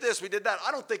 Lord, we did this, we did that.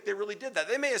 I don't think they really did that.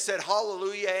 They may have said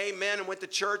hallelujah, amen, and went to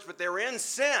church, but they were in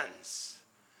sins.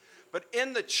 But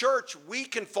in the church, we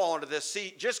can fall into this.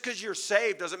 See, just because you're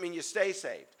saved doesn't mean you stay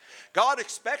saved. God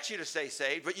expects you to stay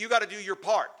saved, but you got to do your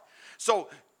part. So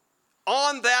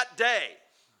on that day,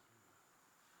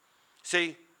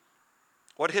 see,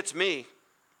 what hits me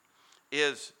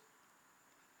is,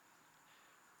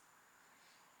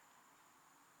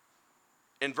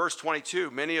 in verse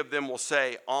 22, many of them will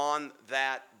say, on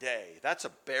that day. That's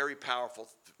a very powerful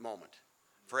moment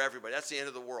for everybody. That's the end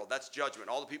of the world. That's judgment.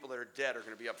 All the people that are dead are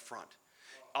going to be up front.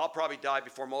 I'll probably die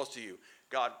before most of you.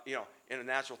 God, in a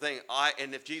natural thing.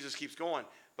 And if Jesus keeps going,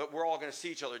 but we're all going to see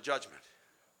each other at judgment.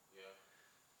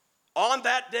 Yeah. On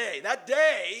that day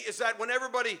is that when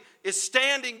everybody is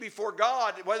standing before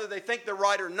God, whether they think they're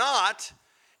right or not,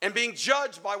 and being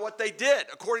judged by what they did,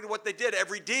 according to what they did,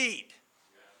 every deed.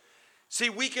 See,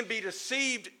 we can be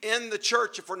deceived in the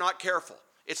church if we're not careful.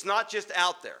 It's not just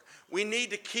out there. We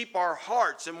need to keep our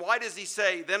hearts. And why does he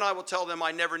say, then I will tell them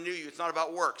I never knew you? It's not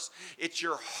about works. It's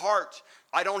your heart.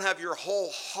 I don't have your whole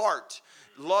heart.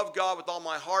 Love God with all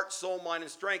my heart, soul, mind,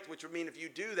 and strength, which would mean if you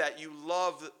do that, you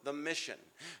love the mission.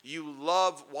 You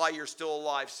love why you're still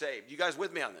alive, saved. You guys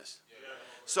with me on this? Yeah.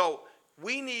 So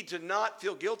we need to not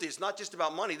feel guilty. It's not just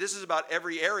about money. This is about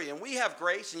every area. And we have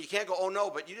grace, and you can't go, oh no,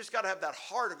 but you just got to have that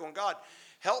heart of going, God,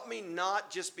 help me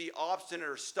not just be obstinate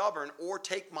or stubborn or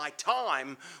take my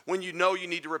time when you know you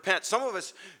need to repent. Some of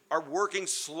us are working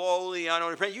slowly on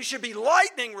repentance. You should be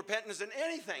lightning repentance in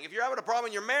anything. If you're having a problem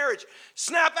in your marriage,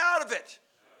 snap out of it.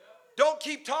 Don't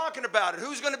keep talking about it.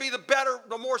 Who's going to be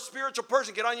the more spiritual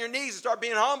person? Get on your knees and start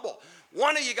being humble.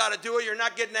 One of you got to do it. You're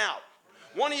not getting out.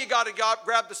 One of you got to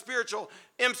grab the spiritual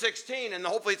M16, and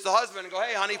hopefully it's the husband, and go,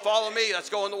 hey, honey, follow me. Let's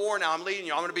go in the war now. I'm leading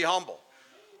you. I'm going to be humble.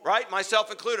 Right? Myself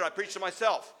included. I preach to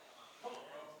myself.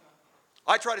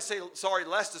 I try to say sorry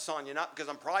less to Sonia, not because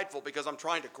I'm prideful, because I'm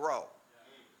trying to grow.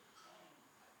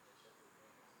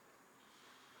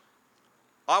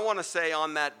 I want to say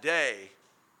on that day,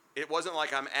 it wasn't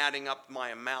like I'm adding up my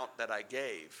amount that I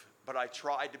gave, but I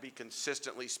tried to be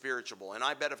consistently spiritual. And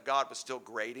I bet if God was still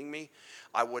grading me,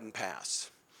 I wouldn't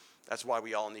pass. That's why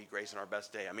we all need grace in our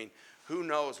best day. I mean, who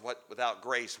knows without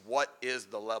grace, what is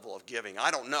the level of giving? I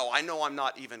don't know. I know I'm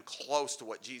not even close to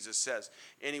what Jesus says.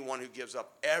 Anyone who gives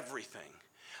up everything.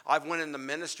 I've went in the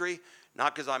ministry,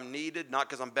 not because I'm needed, not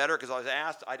because I'm better, because I was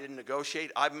asked. I didn't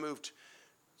negotiate. I've moved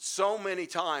so many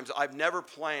times. I've never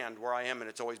planned where I am, and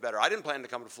it's always better. I didn't plan to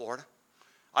come to Florida.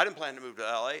 I didn't plan to move to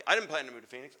LA. I didn't plan to move to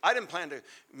Phoenix. I didn't plan to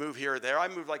move here or there. I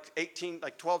moved like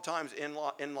 12 times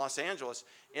in Los Angeles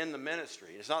in the ministry.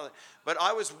 It's not, but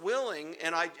I was willing,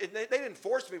 and they didn't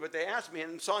force me, but they asked me,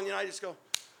 and Sonia and I just go,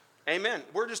 amen.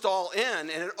 We're just all in, and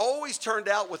it always turned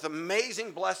out with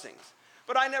amazing blessings.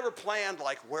 But I never planned,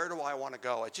 like, where do I want to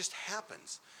go? It just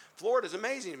happens. Florida's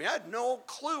amazing to me. I had no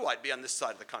clue I'd be on this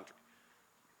side of the country.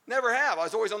 Never have. I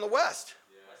was always on the west.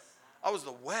 I was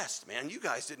the West, man. You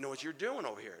guys didn't know what you're doing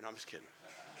over here. No, I'm just kidding.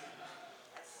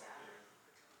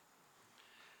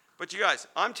 But you guys,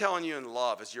 I'm telling you in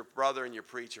love, as your brother and your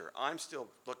preacher, I'm still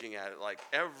looking at it like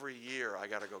every year I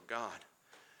got to go, God.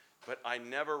 But I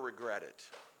never regret it.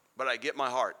 But I get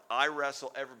my heart. I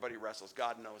wrestle. Everybody wrestles.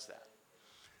 God knows that.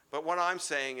 But what I'm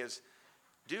saying is,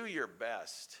 do your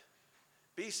best.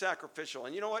 Be sacrificial.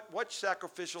 And you know what? What's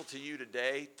sacrificial to you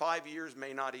today? 5 years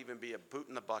may not even be a boot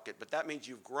in the bucket, but that means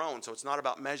you've grown, so it's not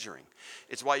about measuring.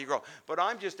 It's why you grow. But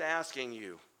I'm just asking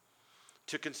you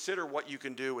to consider what you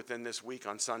can do within this week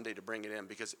on Sunday to bring it in,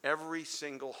 because every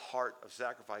single heart of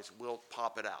sacrifice will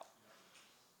pop it out.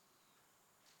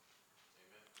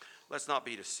 Amen. Let's not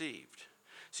be deceived.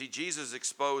 See, Jesus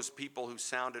exposed people who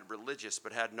sounded religious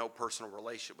but had no personal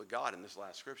relationship with God in this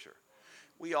last scripture.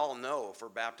 We all know if we're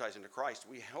baptized into Christ,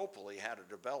 we hopefully had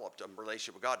developed a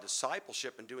relationship with God.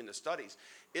 Discipleship and doing the studies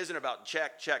isn't about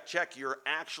check, check, check. You're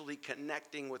actually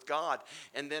connecting with God.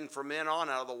 And then from then on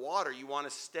out of the water, you want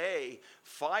to stay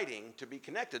fighting to be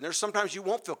connected. And there's sometimes you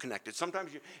won't feel connected.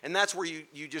 Sometimes and that's where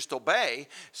you just obey.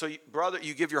 So, brother,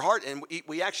 you give your heart, and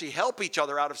we actually help each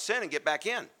other out of sin and get back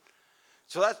in.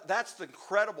 So that's the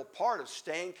incredible part of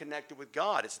staying connected with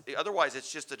God. Otherwise,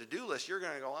 it's just a to-do list. You're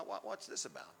going to go, what's this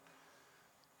about?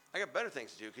 I got better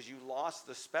things to do, because you lost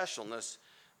the specialness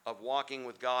of walking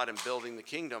with God and building the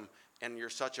kingdom, and you're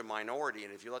such a minority.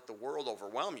 And if you let the world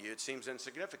overwhelm you, it seems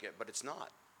insignificant, but it's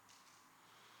not.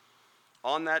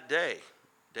 On that day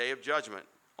of judgment,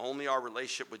 only our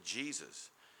relationship with Jesus,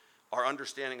 our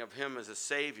understanding of him as a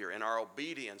Savior, and our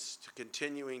obedience to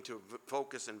continuing to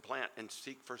focus and plant and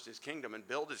seek first his kingdom and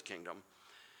build his kingdom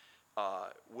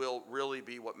will really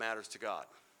be what matters to God.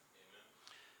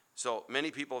 So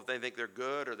many people, if they think they're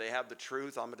good or they have the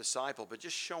truth, I'm a disciple. But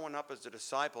just showing up as a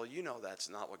disciple, you know that's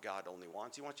not what God only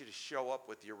wants. He wants you to show up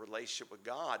with your relationship with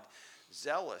God,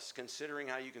 zealous, considering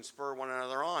how you can spur one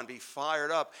another on, be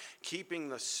fired up, keeping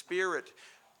the Spirit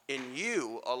in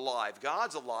you alive.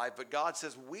 God's alive, but God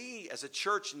says we as a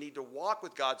church need to walk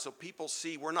with God so people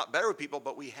see we're not better with people,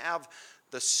 but we have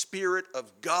the Spirit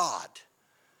of God.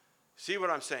 See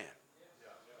what I'm saying?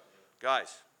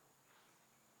 Guys,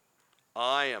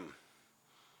 I am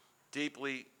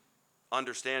deeply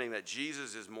understanding that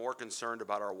Jesus is more concerned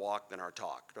about our walk than our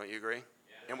talk. Don't you agree? Yeah.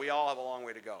 And we all have a long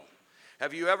way to go.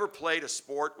 Have you ever played a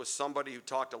sport with somebody who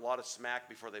talked a lot of smack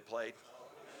before they played?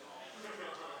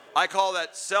 I call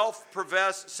that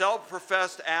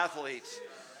self-professed athletes.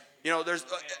 You know, there's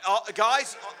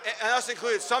guys, and us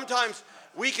included, sometimes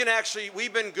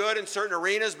we've been good in certain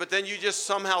arenas, but then you just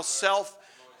somehow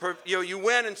you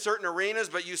win in certain arenas,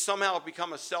 but you somehow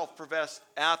become a self-professed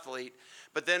athlete,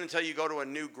 but then until you go to a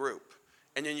new group.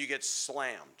 and then you get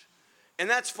slammed. And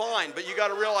that's fine, but you got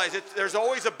to realize there's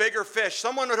always a bigger fish.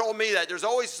 Someone told me that. There's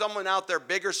always someone out there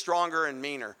bigger, stronger, and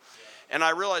meaner. And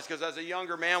I realized, because as a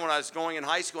younger man, when I was going in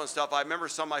high school and stuff, I remember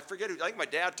I think my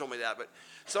dad told me that, but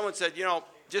someone said,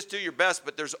 just do your best,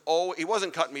 but he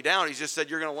wasn't cutting me down. He just said,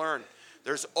 you're going to learn.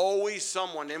 There's always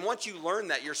someone. And once you learn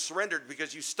that, you're surrendered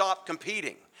because you stop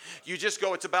competing. You just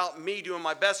go, it's about me doing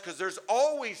my best, because there's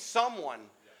always someone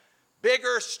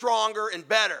bigger, stronger, and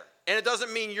better. And it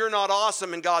doesn't mean you're not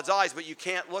awesome in God's eyes, but you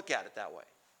can't look at it that way.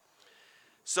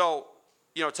 So,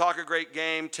 Talk a Great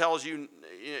Game tells you,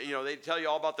 they tell you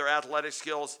all about their athletic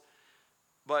skills,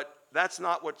 but that's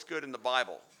not what's good in the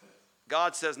Bible.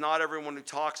 God says not everyone who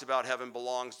talks about heaven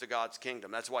belongs to God's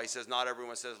kingdom. That's why he says not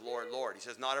everyone says, Lord, Lord. He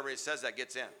says not everybody says that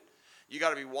gets in. You got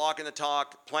to be walking the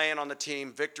talk, playing on the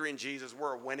team, victory in Jesus.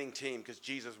 We're a winning team because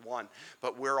Jesus won,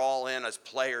 but we're all in as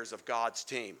players of God's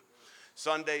team.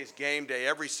 Sunday's game day,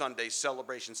 every Sunday's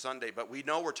Celebration Sunday, but we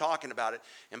know we're talking about it.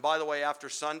 And by the way, after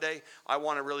Sunday, I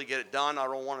want to really get it done. I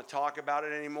don't want to talk about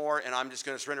it anymore, and I'm just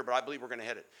going to surrender, but I believe we're going to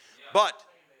hit it. Yeah. But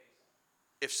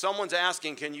if someone's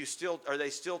asking, are they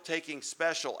still taking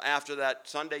special after that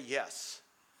Sunday? Yes.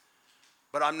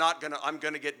 But I'm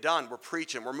going to get done. We're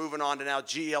preaching. We're moving on to now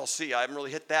GLC. I haven't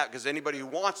really hit that because anybody who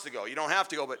wants to go, you don't have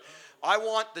to go, but I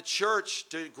want the church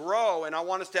to grow, and I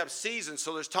want us to have seasons.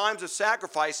 So there's times of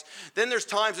sacrifice. Then there's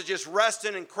times of just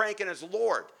resting and cranking as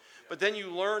Lord. But then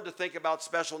you learn to think about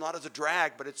special not as a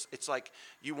drag, but it's like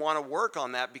you want to work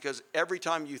on that, because every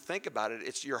time you think about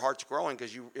it, your heart's growing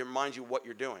because it reminds you what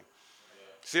you're doing.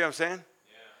 See what I'm saying?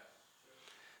 Yeah.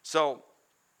 So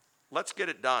let's get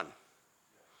it done.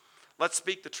 Let's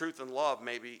speak the truth in love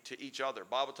maybe to each other.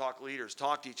 Bible Talk leaders,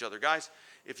 talk to each other. Guys,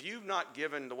 if you've not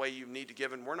given the way you need to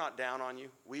give, we're not down on you.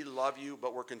 We love you,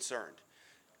 but we're concerned.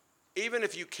 Even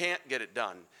if you can't get it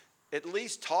done, at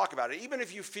least talk about it. Even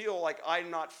if you feel like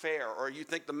I'm not fair, or you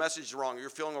think the message is wrong, or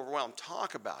you're feeling overwhelmed,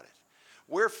 talk about it.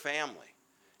 We're family.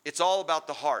 It's all about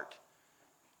the heart.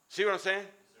 See what I'm saying?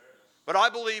 But I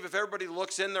believe if everybody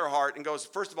looks in their heart and goes,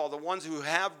 first of all, the ones who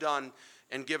have done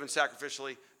and given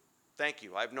sacrificially, thank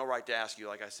you. I have no right to ask you,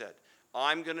 like I said.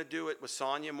 I'm going to do it with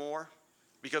Sonia more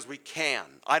because we can.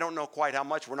 I don't know quite how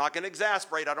much. We're not going to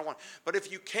exasperate. I don't want. But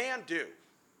if you can do,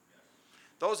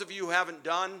 those of you who haven't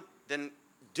done, then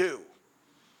do.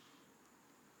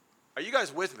 Are you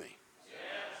guys with me? Yes.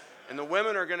 And the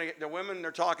women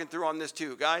are talking through on this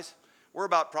too. Guys, we're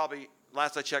about probably,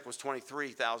 last I checked was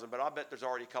 23,000, but I bet there's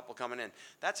already a couple coming in.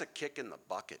 That's a kick in the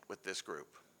bucket with this group.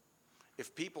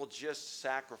 If people just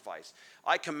sacrifice.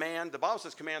 The Bible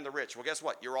says command the rich. Well, guess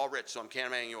what? You're all rich, so I'm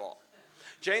commanding you all.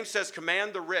 James says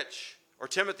command the rich, or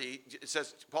Timothy,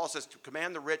 Paul says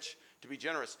command the rich to be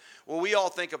generous. Well, we all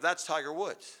think of that's Tiger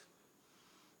Woods.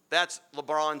 That's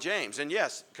LeBron James. And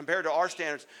yes, compared to our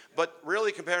standards, but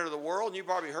really compared to the world, and you've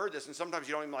probably heard this, and sometimes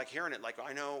you don't even like hearing it, like,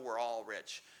 I know we're all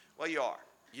rich. Well, you are.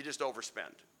 You just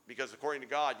overspend. Because according to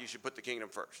God, you should put the kingdom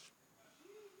first.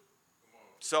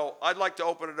 So I'd like to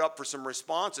open it up for some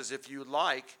responses if you'd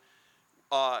like.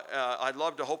 I'd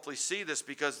love to hopefully see this,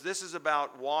 because this is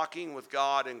about walking with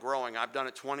God and growing. I've done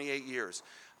it 28 years.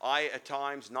 At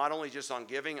times, not only just on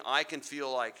giving, I can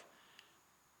feel like,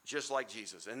 just like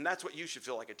Jesus. And that's what you should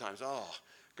feel like at times. Oh,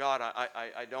 God,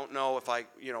 I don't know if I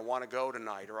want to go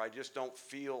tonight, or I just don't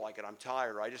feel like it. I'm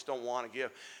tired, or I just don't want to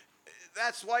give.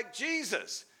 That's like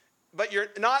Jesus. But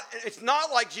it's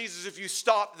not like Jesus if you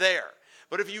stop there.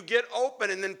 But if you get open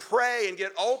and then pray and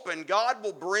get open, God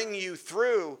will bring you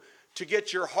through to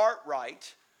get your heart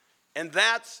right. And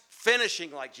that's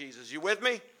finishing like Jesus. You with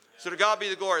me? So to God be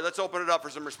the glory. Let's open it up for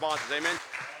some responses. Amen.